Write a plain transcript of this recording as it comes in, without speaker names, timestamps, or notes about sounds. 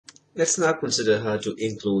Let's now consider how to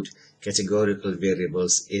include categorical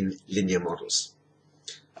variables in linear models.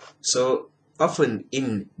 So often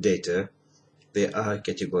in data, there are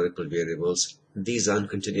categorical variables. These aren't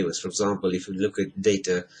continuous. For example, if you look at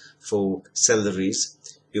data for salaries,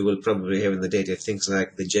 you will probably have in the data things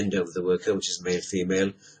like the gender of the worker, which is male,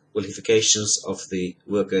 female, qualifications of the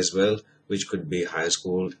worker as well, which could be high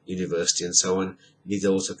school, university, and so on. These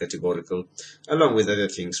are also categorical, along with other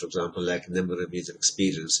things, for example, like number of years of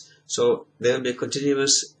experience. So there will be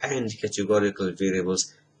continuous and categorical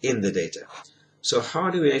variables in the data. So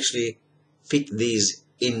how do we actually fit these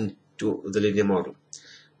into the linear model?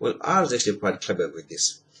 Well, R is actually quite clever with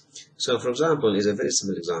this. So for example, is a very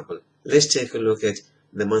simple example. Let's take a look at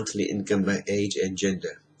the monthly income by age and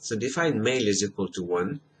gender. So define male is equal to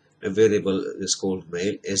 1, a variable is called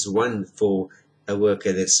male, as 1 for a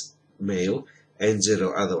worker that's male and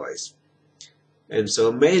 0 otherwise. And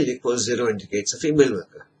so male equals 0 indicates a female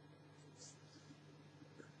worker.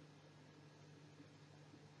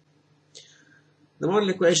 The model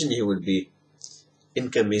equation here would be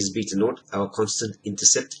income is beta naught, our constant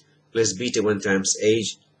intercept, plus beta 1 times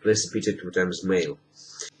age plus beta 2 times male.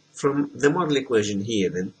 From the model equation here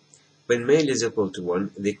then, when male is equal to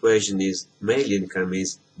 1, the equation is male income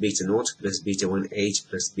is beta naught plus beta 1 age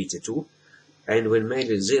plus beta 2. And when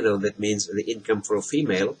male is 0, that means the income for a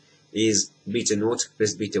female is beta naught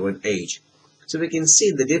plus beta 1 age. So we can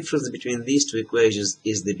see the difference between these two equations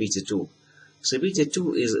is the beta 2. So beta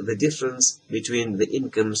 2 is the difference between the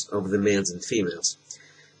incomes of the males and females.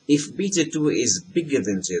 If beta 2 is bigger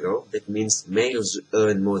than 0, that means males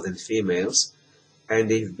earn more than females.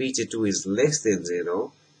 And if beta 2 is less than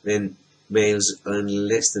 0, then males earn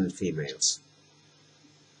less than females.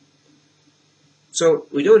 So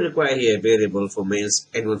we don't require here a variable for males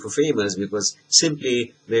and one for females, because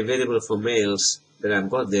simply the variable for males that I've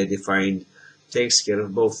got there defined takes care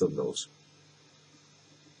of both of those.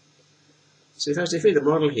 So if I was to fit the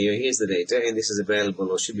model here, here's the data, and this is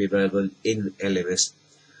available or should be available in LMS.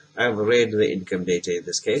 I've read the income data in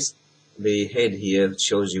this case. The head here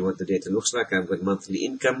shows you what the data looks like. I've got monthly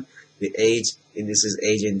income, the age, and this is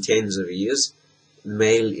age in tens of years.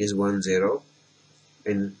 Male is 10,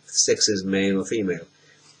 and sex is male or female.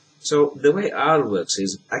 So the way R works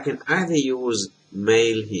is I can either use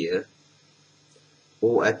male here,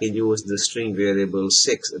 or I can use the string variable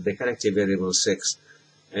 6, the character variable 6,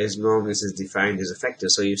 as long as it's defined as a factor.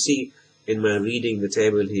 So you see in my reading the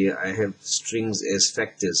table here, I have strings as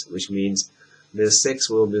factors, which means the 6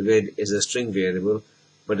 will be read as a string variable,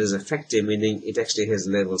 but as a factor, meaning it actually has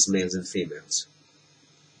levels males and females.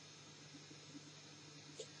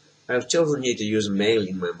 I've chosen here to use male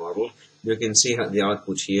in my model. You can see how the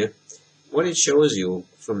output here. What it shows you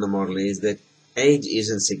from the model is that age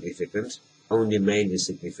isn't significant, only male is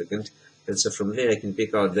significant. And so from there I can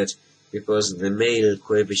pick out that because the male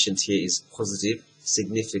coefficient here is positive,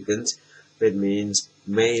 significant, that means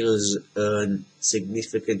males earn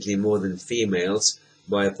significantly more than females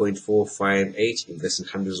by 0.458. If that's in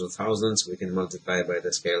hundreds of thousands, we can multiply by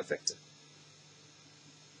the scale factor.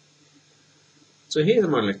 So here's the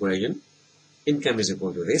model equation. Income is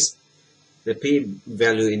equal to this. The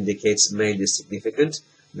p-value indicates male is significant.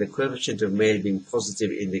 The coefficient of male being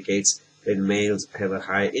positive indicates that males have a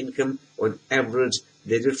higher income. On average,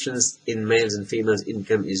 the difference in males and females'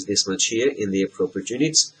 income is this much here in the appropriate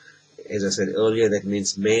units. As I said earlier, that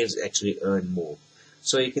means males actually earn more.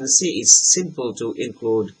 So you can see it's simple to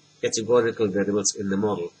include categorical variables in the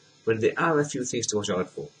model, but there are a few things to watch out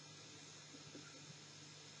for.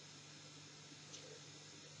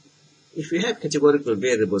 If we have categorical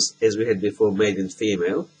variables, as we had before, male and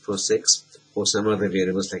female for 6, or some other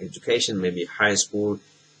variables like education, maybe high school,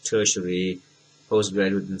 tertiary,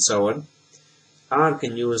 postgraduate, and so on, R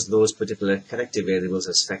can use those particular character variables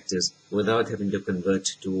as factors without having to convert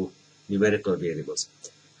to numerical variables.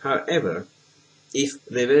 However, if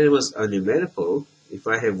the variables are numerical, if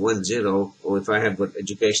I have 1, 0, or if I have got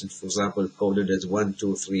education, for example, coded as 1,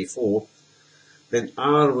 2, 3, 4, then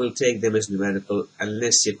R will take them as numerical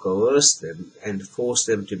unless you coerce them and force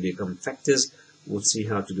them to become factors. We'll see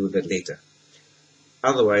how to do that later.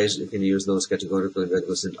 Otherwise, you can use those categorical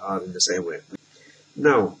variables in R in the same way.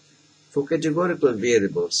 Now, for categorical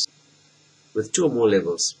variables with 2 more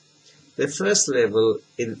levels, the first level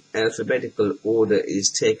in alphabetical order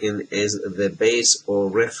is taken as the base or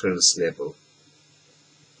reference level.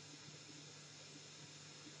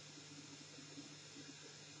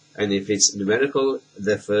 And if it's numerical,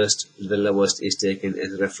 the lowest is taken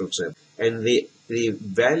as reference level. And the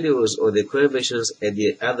values or the coefficients at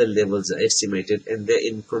the other levels are estimated, and they're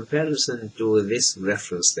in comparison to this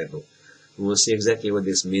reference level. We'll see exactly what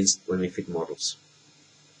this means when we fit models.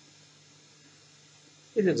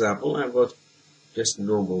 In example, I've got just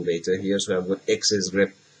normal data here, so I've got x is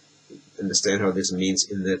rep. Understand how this means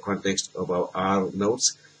in the context of our R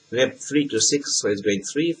nodes. Rep 3 to 6, so it's going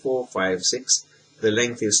 3, 4, 5, 6. The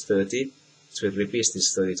length is 30, so it repeats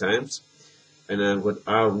this 30 times. And I've got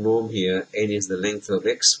R norm here, n is the length of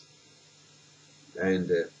x, and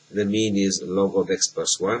the mean is log of x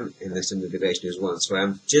plus 1, and the standard deviation is 1. So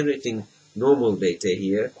I'm generating normal data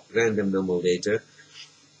here, random normal data.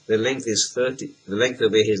 The length is 30, the length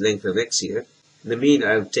of A is length of x here. The mean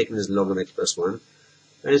I've taken is log of x plus 1,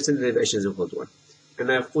 and the standard deviation is equal to 1.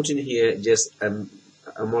 And I've put in here just a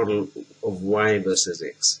model of y versus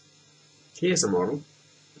x. Here's a model.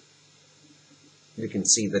 You can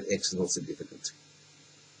see that x is not significant.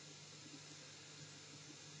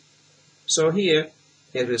 So here,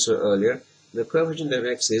 as we saw earlier, the coefficient of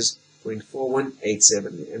x is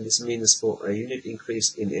 0.4187, and this means for a unit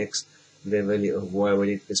increase in x, the value of y will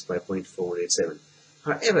increase by 0.4187.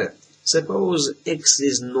 However, suppose x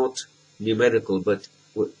is not numerical, but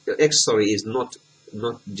is not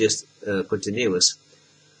just continuous,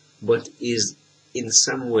 but is in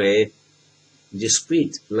some way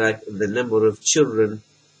discrete, like the number of children,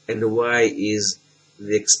 and y is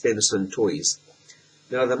the expense on toys.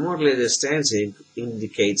 Now the model as it stands here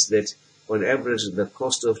indicates that on average the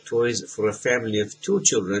cost of toys for a family of 2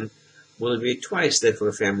 children will be twice that for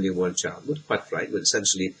a family of 1 child. Not quite right, but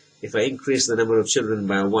essentially if I increase the number of children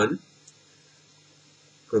by 1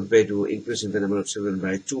 compared to increasing the number of children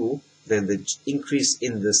by 2, then the increase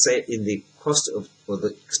in the cost of, or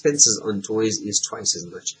the expenses on toys is twice as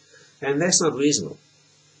much. And that's not reasonable.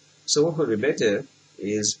 So what would be better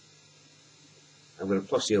is, I'm going to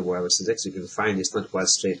plot here y versus x. You can find it's not quite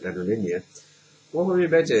straight line or linear. What would be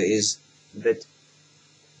better is that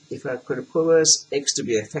if I could coerce x to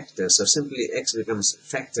be a factor, so simply x becomes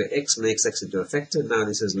factor x, makes x into a factor. Now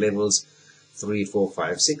this is levels 3, 4,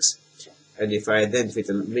 5, 6. And if I then fit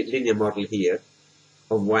a linear model here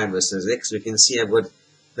of y versus x, we can see I've got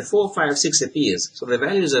the 4, 5, 6 appears. So the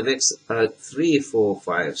values of x are 3, 4,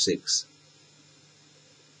 5, 6.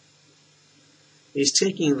 It's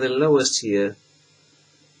taking the lowest here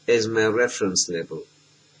as my reference level.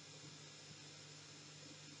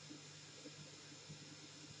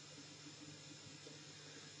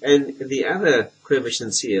 And the other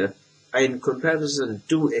coefficients here are in comparison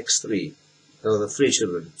to x3, or the 3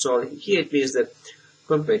 children. So here it means that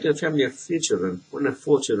compared to a family of 3 children, one of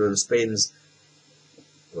 4 children spends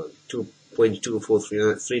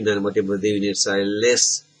 2.2439, whatever the units are,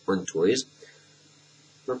 less on toys.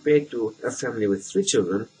 Compared to a family with 3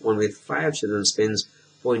 children, one with 5 children spends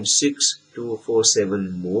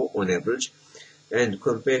 0.6247 more on average. And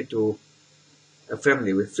compared to a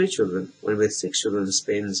family with 3 children, one with 6 children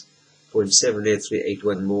spends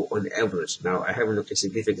 0.78381 more on average. Now, I haven't looked at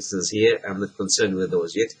significances here. I'm not concerned with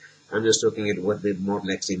those yet. I'm just looking at what the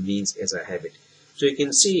model actually means as I have it. So you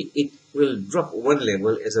can see it will drop one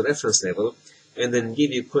level as a reference level and then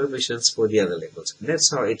give you coefficients for the other levels.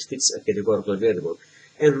 That's how it fits a categorical variable.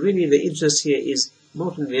 And really the interest here is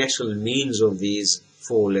not in the actual means of these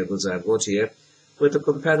 4 levels I've got here, but the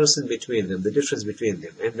comparison between them, the difference between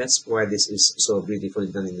them. And that's why this is so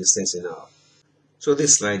beautifully done in this sense in R. So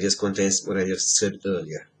this slide just contains what I just said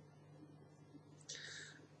earlier.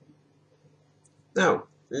 Now,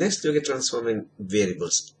 let's look at transforming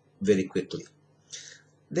variables very quickly.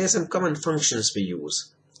 There are some common functions we use.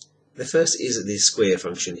 The first is the square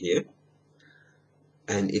function here,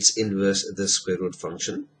 and its inverse, the square root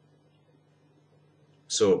function.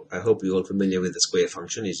 So I hope you're all familiar with the square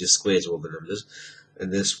function. It just squares all the numbers, and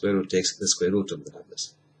the square root takes the square root of the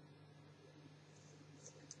numbers.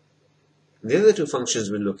 The other 2 functions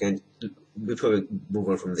we'll look at before we move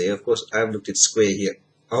on from there. Of course, I've looked at square here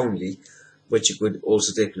only, but you could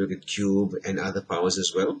also take a look at cube and other powers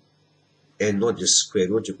as well. And not just square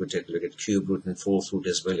root, you could take a look at cube root and fourth root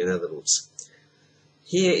as well and other roots.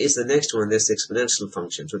 Here is the next one, that's the exponential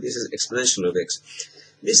function. So this is exponential of x.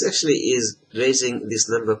 This actually is raising this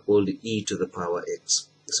number called e to the power x.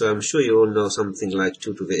 So I'm sure you all know something like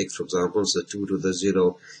 2 to the x, for example. So 2 to the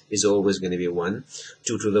 0 is always going to be 1.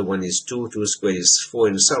 2 to the 1 is 2, 2 squared is 4,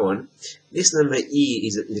 and so on. This number e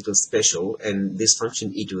is a little special, and this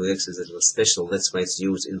function e to the x is a little special. That's why it's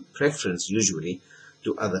used in preference usually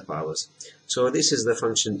to other powers. So this is the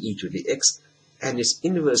function e to the x, and its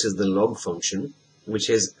inverse is the log function, which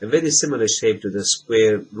has a very similar shape to the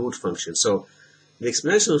square root function. So the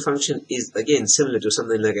exponential function is again similar to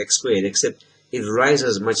something like x squared, except it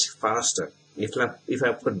rises much faster. If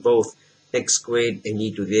I put both x squared and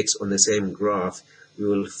e to the x on the same graph, we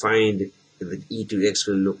will find that e to the x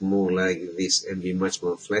will look more like this and be much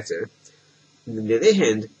more flatter. On the other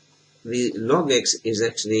hand, the log x is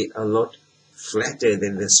actually a lot flatter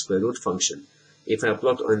than the square root function. If I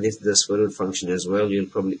plot on this the square root function as well, you'll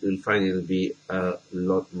find it'll be a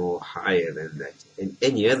lot more higher than that. And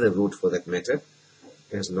any other root for that matter,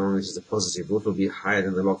 as long as it's a positive root, will be higher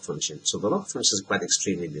than the log function. So the log function is quite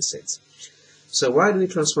extreme in this sense. So why do we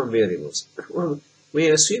transform variables? Well, we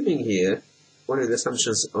are assuming here, one of the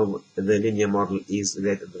assumptions of the linear model is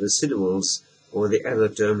that the residuals or the error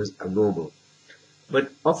terms are normal.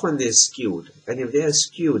 But often they're skewed, and if they are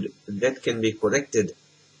skewed, that can be corrected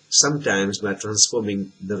sometimes by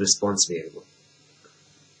transforming the response variable.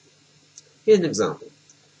 Here's an example.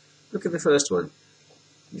 Look at the first one.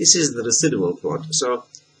 This is the residual plot. So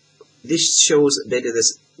this shows data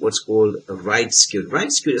that's what's called right skewed.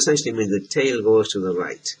 Right skewed essentially means the tail goes to the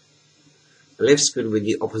right. Left skewed with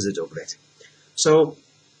the opposite of that. So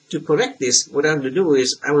to correct this, what I'm going to do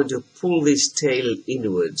is I want to pull this tail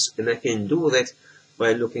inwards, and I can do that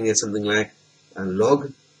by looking at something like a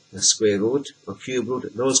log, a square root, a cube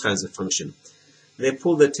root, those kinds of function. They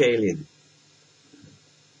pull the tail in.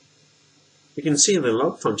 You can see the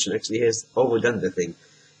log function actually has overdone the thing.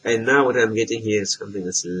 And now what I'm getting here is something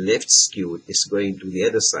that's left skewed. It's going to the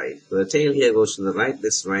other side. So the tail here goes to the right,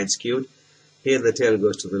 this right skewed. Here the tail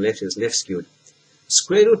goes to the left, it's left skewed.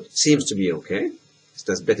 Square root seems to be okay. It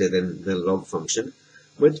does better than the log function.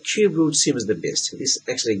 But cube root seems the best. This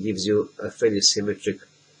actually gives you a fairly symmetric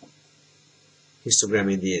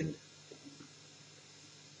histogram in the end.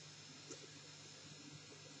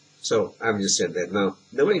 So I've just said that. Now,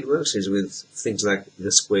 the way it works is with things like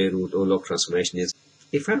the square root or log transformation is,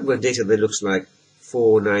 if I've got data that looks like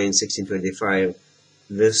 4, 9, 16, 25,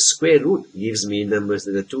 the square root gives me numbers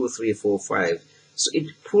that are 2, 3, 4, 5. So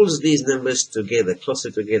it pulls these numbers together,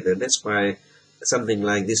 closer together. That's why something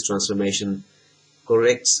like this transformation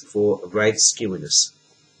corrects for right skewness.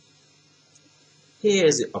 Here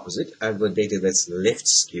is the opposite. I've got data that's left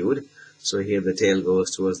skewed. So here the tail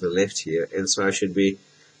goes towards the left here. And so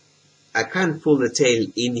I can't pull the tail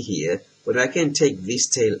in here, but I can take this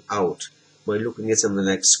tail out by looking at something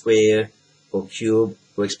like square or cube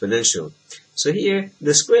or exponential. So here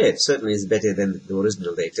the square certainly is better than the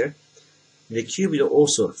original data. The cube is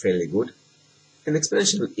also fairly good. And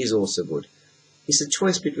exponential is also good. It's a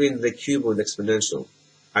choice between the cube or the exponential.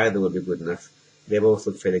 Either will be good enough. They both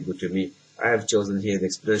look fairly good to me. I have chosen here the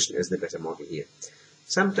exponential as the better model here.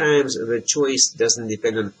 Sometimes the choice doesn't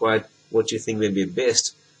depend on quite what you think may be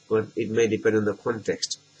best, but it may depend on the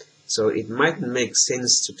context. So it might make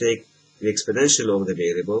sense to take the exponential over the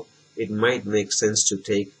variable. It might make sense to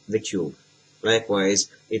take the cube. Likewise,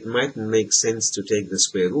 it might make sense to take the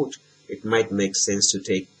square root. It might make sense to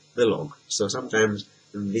take the log. So sometimes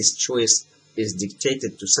this choice is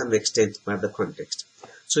dictated to some extent by the context.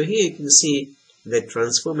 So here you can see that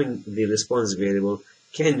transforming the response variable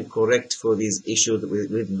can correct for these issues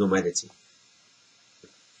with normality.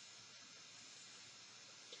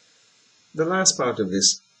 The last part of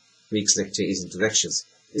this week's lecture is introductions.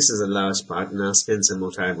 This is a large part, and I'll spend some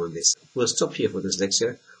more time on this. We'll stop here for this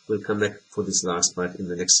lecture. We'll come back for this last part in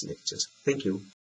the next lectures. Thank you.